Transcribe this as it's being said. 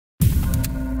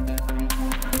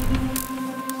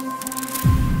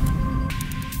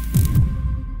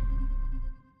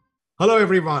Hello,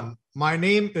 everyone. My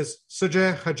name is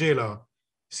Sujay Hajela,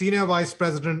 Senior Vice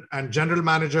President and General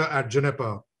Manager at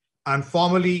Juniper, and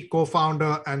formerly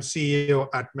co-founder and CEO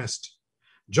at Mist.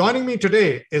 Joining me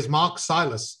today is Mark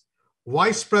Silas,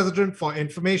 Vice President for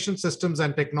Information Systems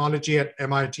and Technology at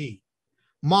MIT.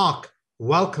 Mark,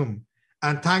 welcome,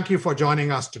 and thank you for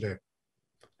joining us today.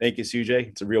 Thank you, Sujay.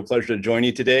 It's a real pleasure to join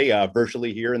you today,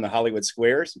 virtually here in the Hollywood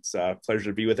Squares. It's a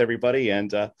pleasure to be with everybody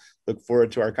and look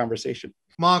forward to our conversation.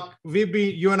 Mark,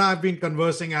 you and I have been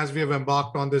conversing as we have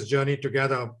embarked on this journey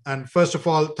together. And first of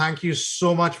all, thank you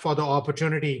so much for the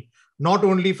opportunity, not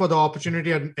only for the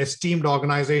opportunity at an esteemed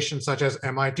organization such as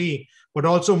MIT, but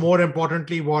also more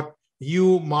importantly, what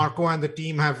you, Marco, and the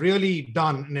team have really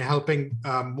done in helping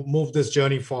move this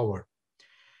journey forward.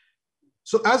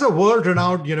 So as a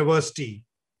world-renowned university,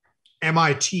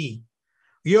 MIT,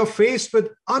 you're faced with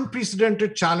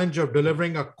unprecedented challenge of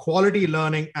delivering a quality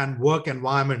learning and work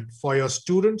environment for your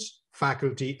students,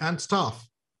 faculty, and staff.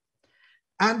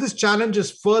 And this challenge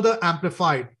is further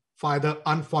amplified by the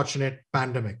unfortunate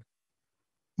pandemic.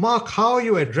 Mark, how are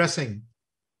you addressing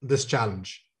this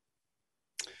challenge?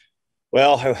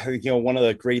 Well, one of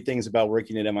the great things about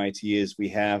working at MIT is we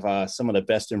have some of the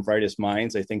best and brightest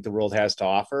minds I think the world has to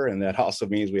offer. And that also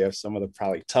means we have some of the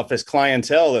probably toughest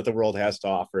clientele that the world has to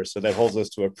offer. So that holds us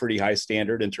to a pretty high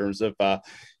standard in terms of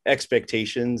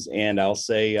expectations. And I'll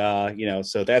say,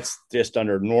 so that's just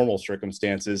under normal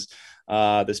circumstances.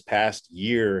 This past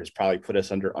year has probably put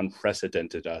us under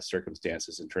unprecedented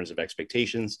circumstances in terms of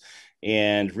expectations.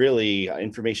 And really,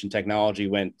 information technology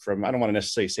went from, I don't want to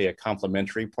necessarily say a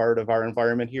complementary part of our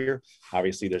environment here.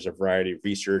 Obviously, there's a variety of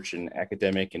research and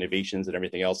academic innovations and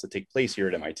everything else that take place here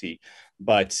at MIT,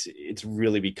 but it's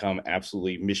really become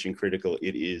absolutely mission critical.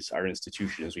 It is our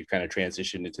institution as we've kind of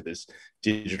transitioned into this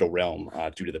digital realm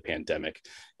due to the pandemic.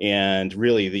 And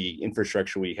really, the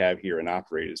infrastructure we have here and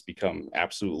operate has become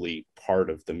absolutely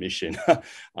part of the mission.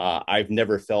 I've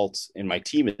never felt, and my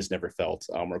team has never felt,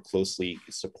 more closely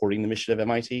supporting the mission of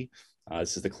MIT.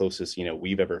 This is the closest,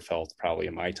 we've ever felt probably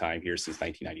in my time here since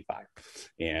 1995.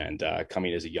 And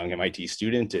coming as a young MIT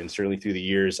student, and certainly through the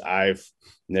years, I've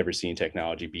never seen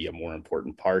technology be a more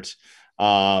important part.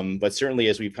 But certainly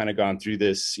as we've kind of gone through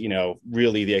this,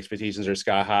 really the expectations are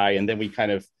sky high. And then we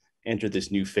kind of entered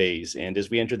this new phase. And as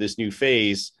we enter this new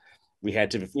phase, we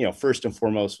had to, first and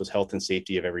foremost was health and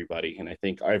safety of everybody. And I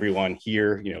think everyone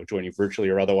here, joining virtually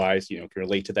or otherwise, can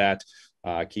relate to that.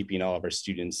 Keeping all of our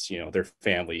students, their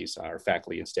families, our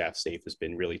faculty and staff safe has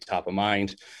been really top of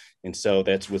mind. And so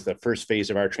that was the first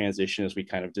phase of our transition as we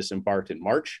kind of disembarked in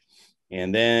March.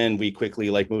 And then we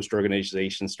quickly, like most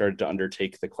organizations, started to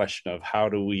undertake the question of how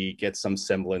do we get some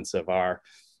semblance of our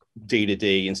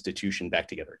day-to-day institution back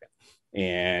together again.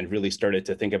 And really started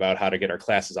to think about how to get our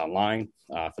classes online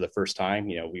for the first time.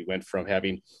 We went from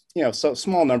having, so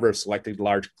small number of selected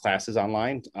large classes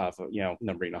online,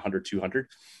 numbering 100, 200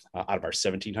 out of our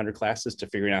 1,700 classes to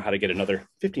figuring out how to get another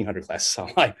 1,500 classes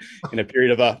online in a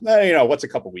period of, what's a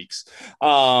couple weeks.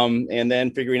 And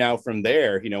then figuring out from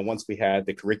there, once we had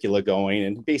the curricula going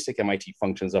and basic MIT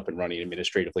functions up and running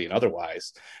administratively and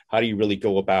otherwise, how do you really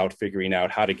go about figuring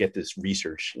out how to get this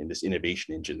research and this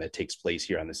innovation engine that takes place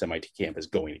here on this MIT campus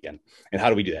going again? And how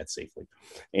do we do that safely?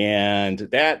 And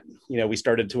that, we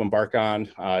started to embark on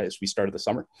as we started the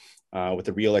summer with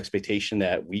the real expectation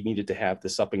that we needed to have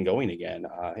this up and going again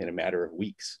in a matter of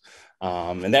weeks.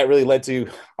 And that really led to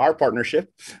our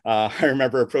partnership. I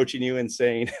remember approaching you and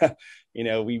saying,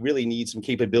 we really need some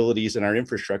capabilities in our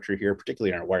infrastructure here,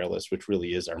 particularly in our wireless, which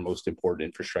really is our most important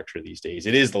infrastructure these days.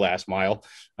 It is the last mile.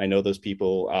 I know those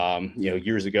people,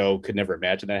 years ago could never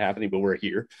imagine that happening, but we're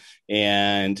here.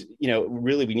 And,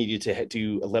 really we needed to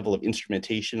do a level of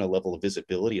instrumentation, a level of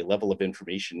visibility, a level of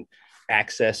information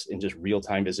access and just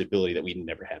real-time visibility that we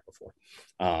never had before.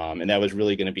 And that was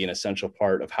really going to be an essential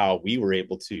part of how we were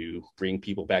able to bring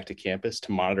people back to campus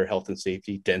to monitor health and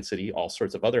safety, density, all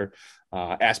sorts of other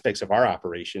aspects of our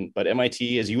operation. But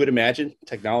MIT, as you would imagine,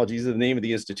 technology is the name of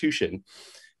the institution.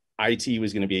 IT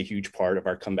was going to be a huge part of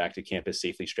our come back to campus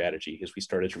safely strategy as we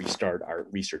started to restart our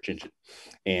research engine.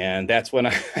 And that's when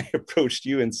I approached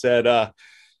you and said,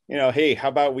 hey, how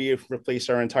about we replace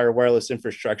our entire wireless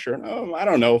infrastructure? I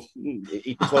don't know,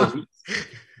 8 to 12 weeks.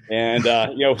 And,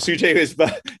 Sujay is,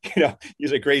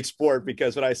 he's a great sport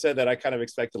because when I said that, I kind of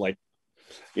expected a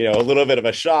little bit of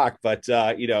a shock, but,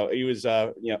 he was,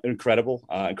 incredible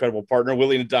partner,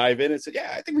 willing to dive in and said,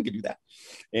 yeah, I think we could do that.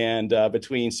 And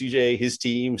between CJ, his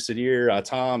team, Sadir,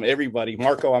 Tom, everybody,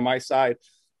 Marco on my side,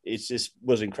 it just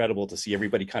was incredible to see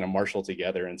everybody kind of marshal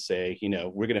together and say,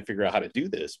 we're going to figure out how to do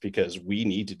this because we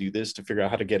need to do this to figure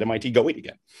out how to get MIT going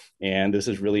again. And this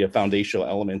is really a foundational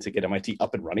element to get MIT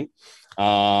up and running,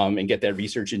 and get that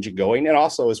research engine going. And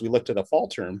also, as we look to the fall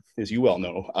term, as you well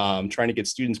know, trying to get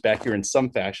students back here in some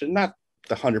fashion, not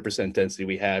the 100% density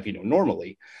we have,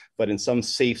 normally, but in some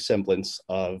safe semblance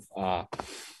of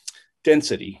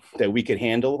density that we could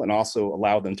handle, and also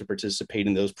allow them to participate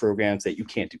in those programs that you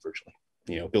can't do virtually.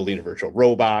 Building a virtual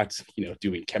robot,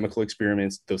 doing chemical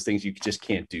experiments, those things you just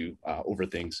can't do over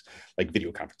things like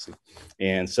video conferencing.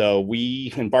 And so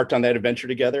we embarked on that adventure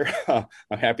together.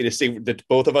 I'm happy to say that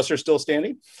both of us are still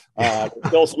standing,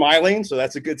 still smiling. So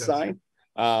that's a good sign.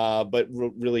 But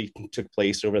really took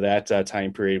place over that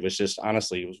time period was just,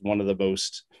 honestly, it was one of the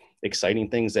most exciting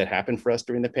things that happened for us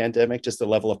during the pandemic, just the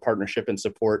level of partnership and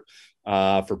support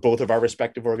for both of our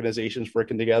respective organizations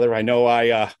working together. I know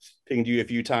I pinged you a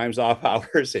few times off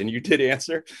hours and you did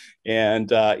answer.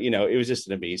 And, it was just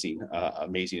an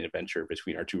amazing adventure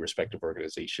between our two respective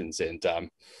organizations. And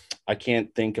I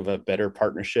can't think of a better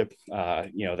partnership,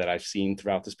 that I've seen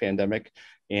throughout this pandemic.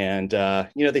 And,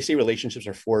 they say relationships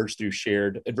are forged through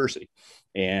shared adversity.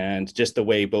 And just the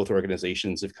way both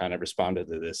organizations have kind of responded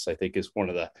to this, I think, is one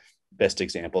of the best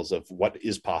examples of what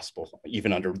is possible,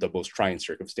 even under the most trying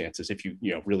circumstances. If you,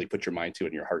 really put your mind to it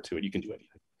and your heart to it, you can do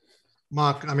anything.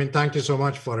 Mark, thank you so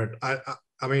much for it.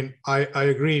 I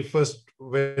agree. First,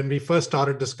 when we first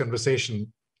started this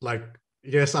conversation,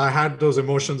 yes, I had those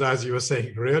emotions, as you were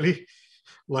saying, really.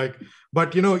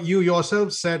 But you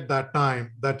yourself said that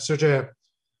time that Sujay,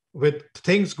 with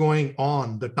things going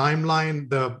on, the timeline,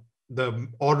 the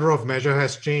order of measure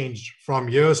has changed from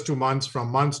years to months, from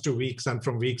months to weeks, and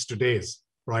from weeks to days,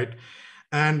 right?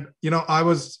 And, I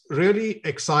was really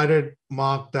excited,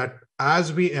 Mark, that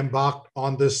as we embarked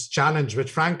on this challenge,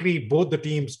 which frankly, both the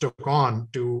teams took on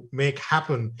to make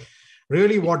happen,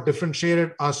 really what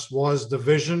differentiated us was the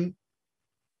vision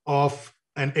of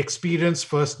an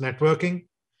experience-first networking,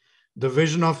 the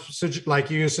vision of,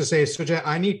 like you used to say, Sujay,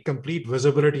 I need complete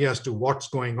visibility as to what's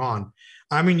going on.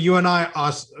 You and I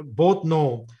both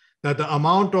know that the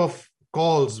amount of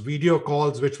calls, video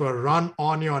calls, which were run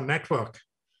on your network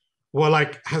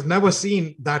were has never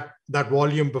seen that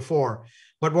volume before.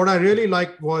 But what I really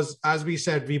liked was, as we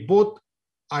said,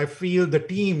 I feel the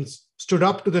teams stood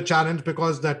up to the challenge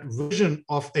because that vision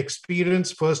of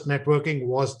experience-first networking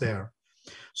was there.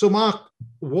 So Mark,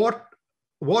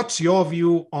 what's your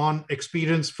view on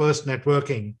experience-first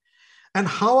networking? And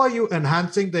how are you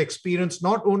enhancing the experience,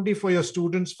 not only for your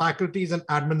students, faculties, and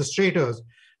administrators,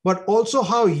 but also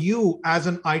how you, as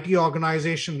an IT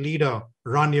organization leader,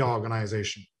 run your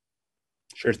organization?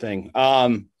 Sure thing.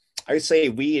 I would say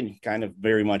we kind of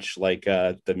very much like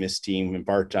the MIST team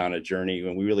embarked on a journey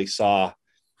when we really saw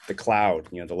the cloud,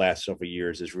 the last several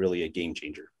years is really a game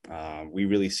changer. We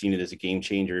really seen it as a game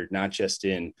changer, not just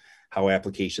in how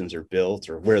applications are built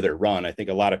or where they're run. I think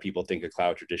a lot of people think of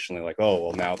cloud traditionally like, oh,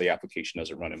 well, now the application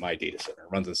doesn't run in my data center,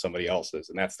 it runs in somebody else's,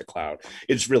 and that's the cloud.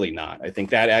 It's really not. I think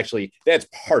that's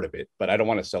part of it, but I don't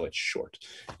want to sell it short.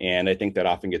 And I think that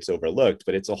often gets overlooked,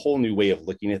 but it's a whole new way of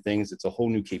looking at things. It's a whole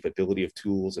new capability of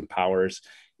tools and powers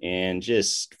and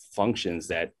just functions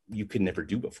that you could never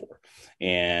do before.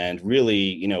 And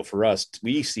really, for us,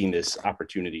 we've seen this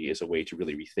opportunity as a way to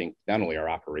really rethink not only our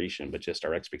operation, but just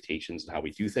our expectations and how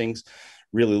we do things,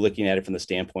 really looking at it from the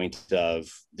standpoint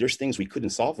of there's things we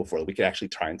couldn't solve before that we could actually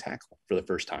try and tackle for the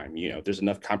first time. There's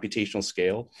enough computational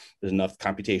scale, there's enough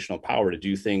computational power to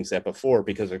do things that before,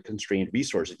 because of constrained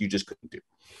resources, you just couldn't do.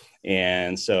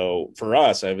 And so for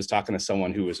us, I was talking to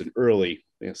someone who was an early,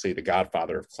 say the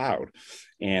godfather of cloud.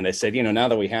 And I said, now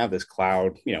that we have this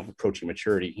cloud, approaching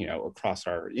maturity, across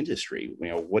our industry,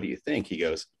 what do you think? He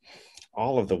goes,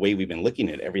 all of the way we've been looking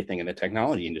at everything in the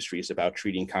technology industry is about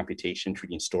treating computation,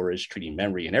 treating storage, treating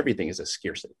memory, and everything is a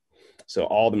scarcity. So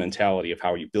all the mentality of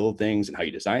how you build things and how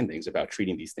you design things about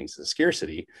treating these things as a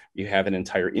scarcity, you have an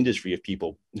entire industry of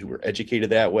people who were educated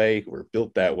that way, who were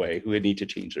built that way, who would need to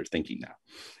change their thinking now.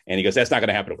 And he goes, that's not going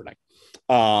to happen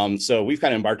overnight. So we've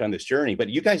kind of embarked on this journey, but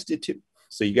you guys did too.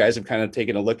 So you guys have kind of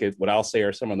taken a look at what I'll say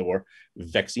are some of the more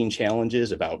vexing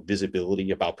challenges about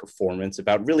visibility, about performance,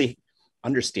 about really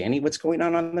understanding what's going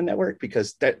on the network,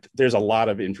 because there's a lot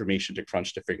of information to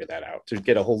crunch to figure that out. To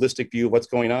get a holistic view of what's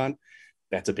going on,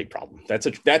 that's a big problem. That's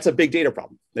a big data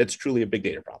problem. That's truly a big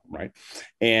data problem, right?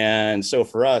 And so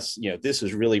for us, this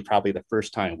is really probably the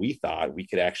first time we thought we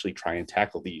could actually try and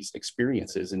tackle these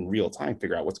experiences in real time,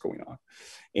 figure out what's going on.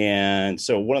 And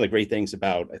so one of the great things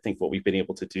about, I think, what we've been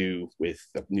able to do with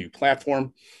the new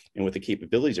platform and with the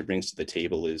capabilities it brings to the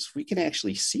table is we can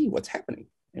actually see what's happening.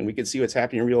 and we can see what's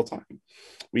happening in real time.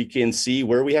 We can see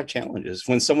where we have challenges.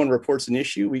 When someone reports an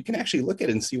issue, we can actually look at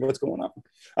it and see what's going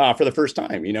on for the first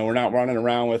time. We're not running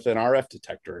around with an RF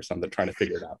detector or something trying to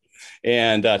figure it out.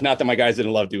 And not that my guys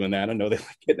didn't love doing that. I know they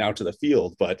like getting out to the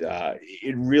field, but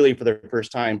it really, for the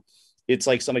first time, it's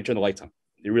like somebody turned the lights on.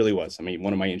 It really was. I mean,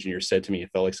 one of my engineers said to me,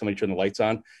 it felt like somebody turned the lights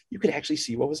on. You could actually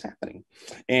see what was happening.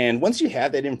 And once you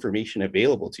have that information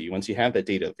available to you, once you have that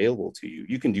data available to you,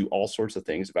 you can do all sorts of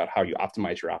things about how you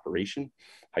optimize your operation,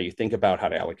 how you think about how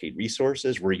to allocate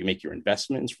resources, where you make your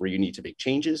investments, where you need to make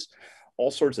changes, all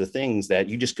sorts of things that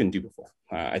you just couldn't do before.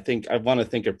 I want to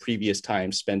think of previous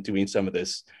times spent doing some of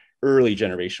this early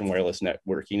generation wireless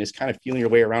networking is kind of feeling your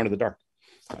way around in the dark.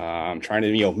 Trying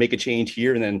to make a change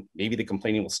here, and then maybe the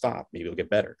complaining will stop, maybe it'll get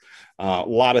better. A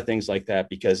lot of things like that,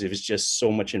 because it was just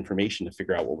so much information to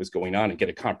figure out what was going on and get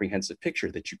a comprehensive picture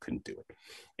that you couldn't do it.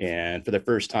 And for the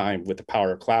first time, with the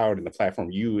power of cloud and the platform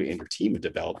you and your team have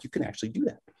developed, you can actually do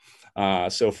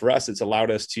that. So for us, it's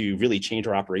allowed us to really change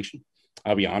our operation.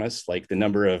 I'll be honest, like the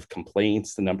number of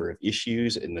complaints, the number of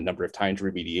issues, and the number of times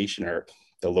remediation are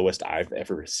the lowest I've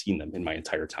ever seen them in my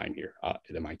entire time here at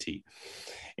MIT.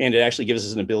 And it actually gives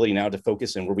us an ability now to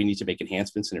focus on where we need to make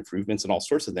enhancements and improvements and all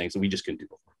sorts of things that we just couldn't do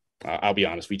before. I'll be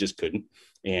honest, we just couldn't.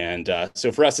 And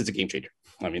so for us, it's a game changer.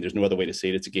 I mean, there's no other way to say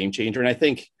it. It's a game changer. And I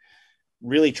think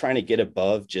really trying to get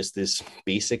above just this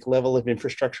basic level of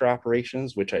infrastructure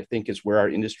operations, which I think is where our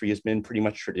industry has been pretty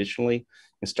much traditionally,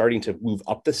 and starting to move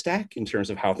up the stack in terms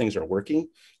of how things are working,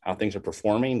 how things are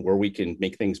performing, where we can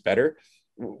make things better.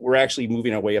 We're actually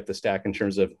moving our way up the stack in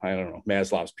terms of, I don't know,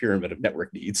 Maslow's pyramid of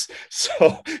network needs.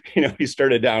 So, we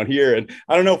started down here, and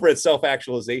I don't know if we're at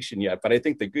self-actualization yet, but I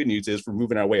think the good news is we're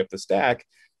moving our way up the stack,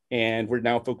 and we're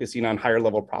now focusing on higher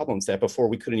level problems that before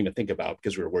we couldn't even think about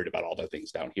because we were worried about all the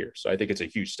things down here. So I think it's a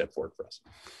huge step forward for us.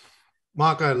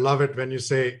 Mark, I love it when you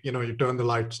say, you turn the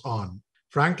lights on.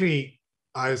 Frankly,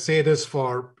 I say this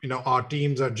for, our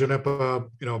teams at Juniper,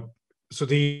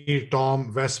 Sudhir,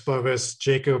 Tom, Wes Purvis,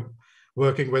 Jacob,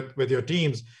 working with your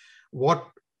teams. What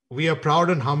we are proud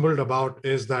and humbled about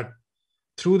is that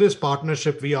through this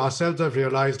partnership, we ourselves have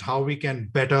realized how we can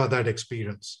better that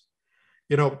experience.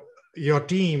 Your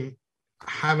team,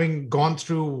 having gone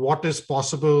through what is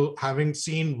possible, having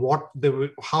seen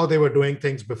how they were doing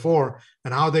things before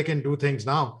and how they can do things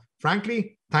now.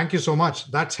 Frankly, thank you so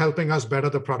much. That's helping us better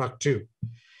the product too.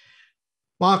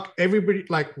 Mark, everybody,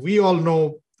 like we all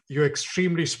know, you're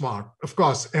extremely smart. Of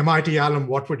course, MIT alum,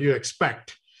 what would you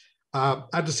expect?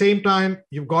 At the same time,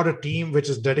 you've got a team which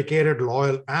is dedicated,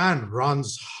 loyal, and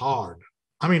runs hard.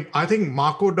 I mean, I think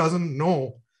Marco doesn't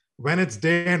know when it's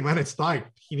day and when it's night.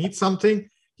 He needs something,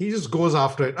 he just goes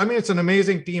after it. I mean, it's an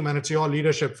amazing team, and it's your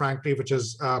leadership, frankly, which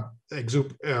is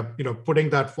putting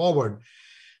that forward.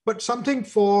 But something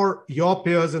for your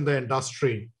peers in the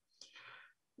industry.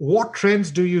 What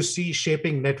trends do you see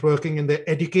shaping networking in the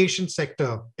education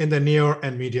sector in the near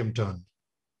and medium term?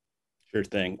 Sure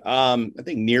thing. I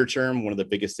think near term, one of the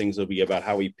biggest things will be about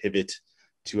how we pivot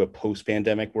to a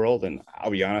post-pandemic world. And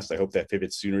I'll be honest, I hope that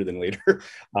pivots sooner than later.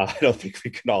 I don't think we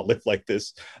can all live like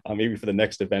this. Maybe for the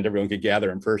next event, everyone could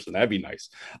gather in person. That'd be nice.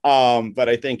 But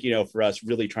I think, for us,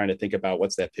 really trying to think about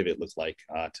what's that pivot looks like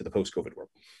to the post-COVID world.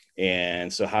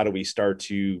 And so how do we start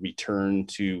to return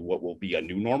to what will be a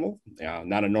new normal?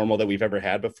 Not a normal that we've ever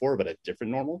had before, but a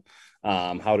different normal.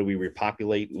 How do we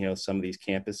repopulate, some of these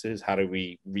campuses? How do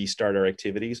we restart our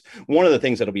activities? One of the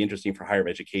things that'll be interesting for higher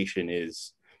education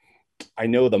is, I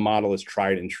know the model is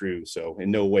tried and true, so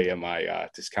in no way am I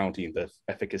discounting the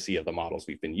efficacy of the models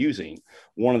we've been using.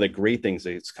 One of the great things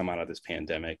that's come out of this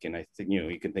pandemic, and I think,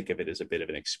 you can think of it as a bit of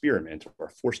an experiment or a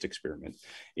forced experiment,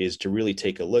 is to really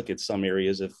take a look at some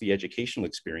areas of the educational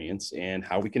experience and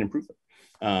how we can improve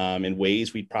it in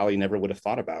ways we probably never would have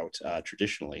thought about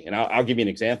traditionally. And I'll give you an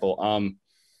example.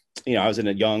 I was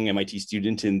a young MIT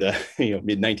student in the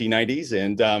mid 1990s,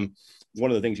 and one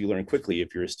of the things you learn quickly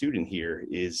if you're a student here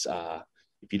is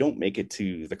if you don't make it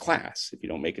to the class, if you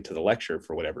don't make it to the lecture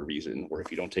for whatever reason, or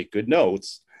if you don't take good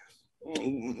notes,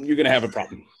 you're going to have a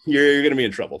problem. You're going to be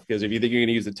in trouble, because if you think you're going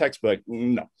to use the textbook,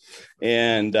 no.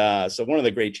 And so one of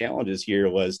the great challenges here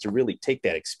was to really take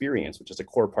that experience, which is a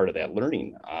core part of that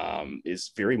learning,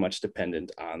 is very much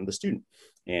dependent on the student.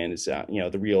 And it's,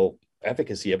 the real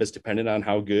efficacy of it's dependent on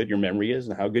how good your memory is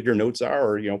and how good your notes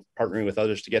are, or, partnering with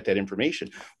others to get that information.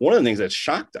 One of the things that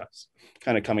shocked us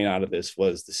kind of coming out of this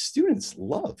was the students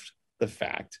loved the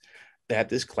fact that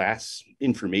this class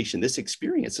information, this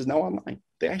experience is now online.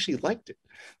 They actually liked it.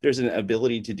 There's an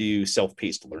ability to do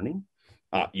self-paced learning.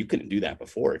 You couldn't do that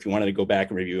before. If you wanted to go back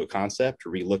and review a concept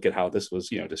or relook at how this was,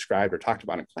 described or talked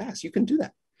about in class, you can do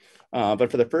that.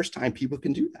 But for the first time, people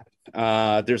can do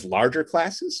that. There's larger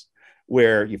classes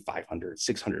where you 500,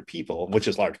 600 people, which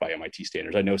is large by MIT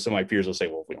standards. I know some of my peers will say,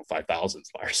 well, 5,000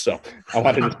 is large. So I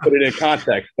wanted to put it in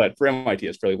context, but for MIT,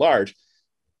 it's fairly large.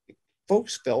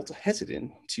 Folks felt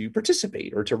hesitant to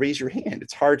participate or to raise your hand.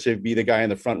 It's hard to be the guy in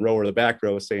the front row or the back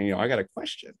row saying, I got a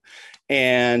question.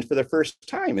 And for the first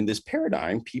time in this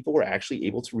paradigm, people were actually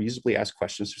able to reasonably ask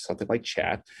questions through something like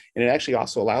chat. And it actually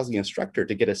also allows the instructor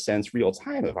to get a sense real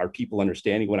time of, are people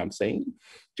understanding what I'm saying?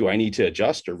 Do I need to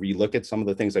adjust or relook at some of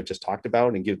the things I've just talked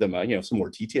about and give them, some more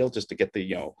detail just to get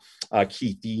the,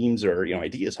 key themes or,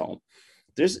 ideas home?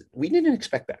 We didn't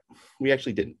expect that. We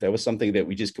actually didn't. That was something that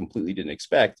we just completely didn't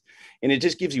expect. And it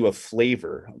just gives you a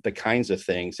flavor of the kinds of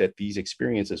things that these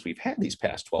experiences we've had these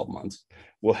past 12 months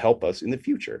will help us in the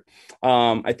future.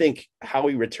 I think how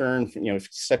we return,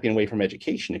 stepping away from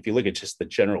education, if you look at just the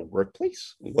general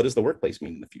workplace, what does the workplace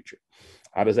mean in the future?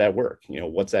 How does that work?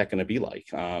 What's that going to be like?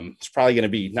 It's probably going to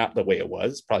be not the way it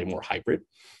was, probably more hybrid.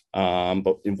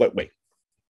 But in what way?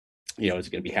 Is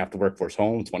it going to be half the workforce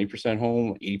home, 20%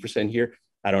 home, 80% here?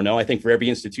 I don't know. I think for every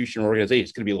institution or organization,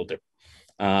 it's going to be a little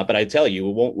different. But I tell you,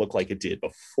 it won't look like it did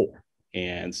before.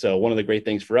 And so one of the great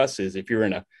things for us is if you're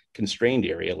in a constrained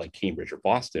area like Cambridge or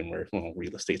Boston, where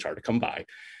real estate's hard to come by,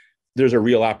 there's a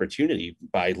real opportunity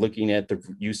by looking at the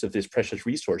use of this precious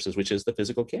resources, which is the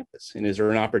physical campus. And is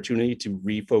there an opportunity to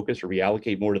refocus or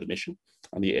reallocate more to the mission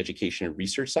on the education and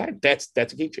research side? That's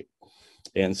a game changer.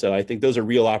 And so I think those are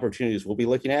real opportunities we'll be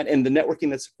looking at, and the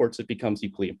networking that supports it becomes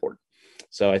equally important.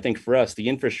 So I think for us, the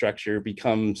infrastructure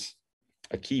becomes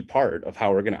a key part of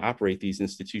how we're going to operate these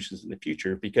institutions in the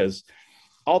future, because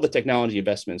all the technology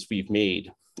investments we've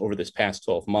made over this past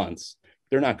 12 months,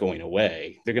 they're not going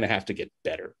away. They're going to have to get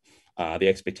better. The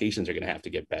expectations are going to have to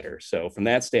get better. So from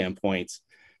that standpoint,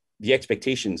 the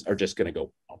expectations are just going to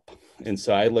go up. And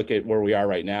so I look at where we are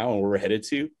right now and where we're headed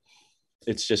to.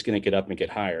 It's just going to get up and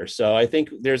get higher. So I think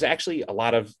there's actually a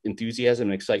lot of enthusiasm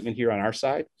and excitement here on our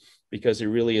side, because it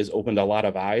really has opened a lot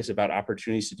of eyes about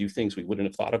opportunities to do things we wouldn't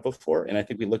have thought of before. And I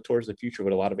think we look towards the future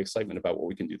with a lot of excitement about what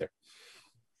we can do there.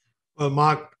 Well,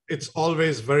 Mark, it's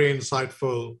always very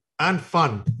insightful and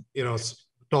fun,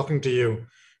 talking to you.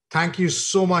 Thank you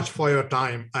so much for your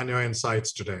time and your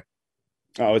insights today.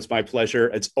 Oh, it's my pleasure.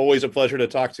 It's always a pleasure to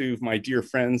talk to my dear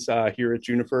friends here at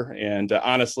Juniper. And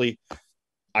honestly,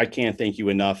 I can't thank you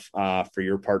enough for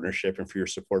your partnership and for your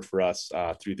support for us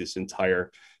through this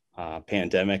entire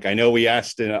pandemic. I know we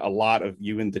asked a lot of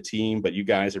you and the team, but you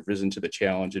guys have risen to the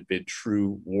challenge and been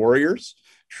true warriors,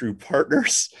 true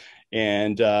partners,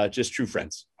 and just true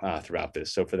friends throughout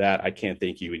this. So for that, I can't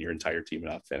thank you and your entire team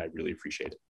enough, and I really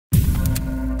appreciate it.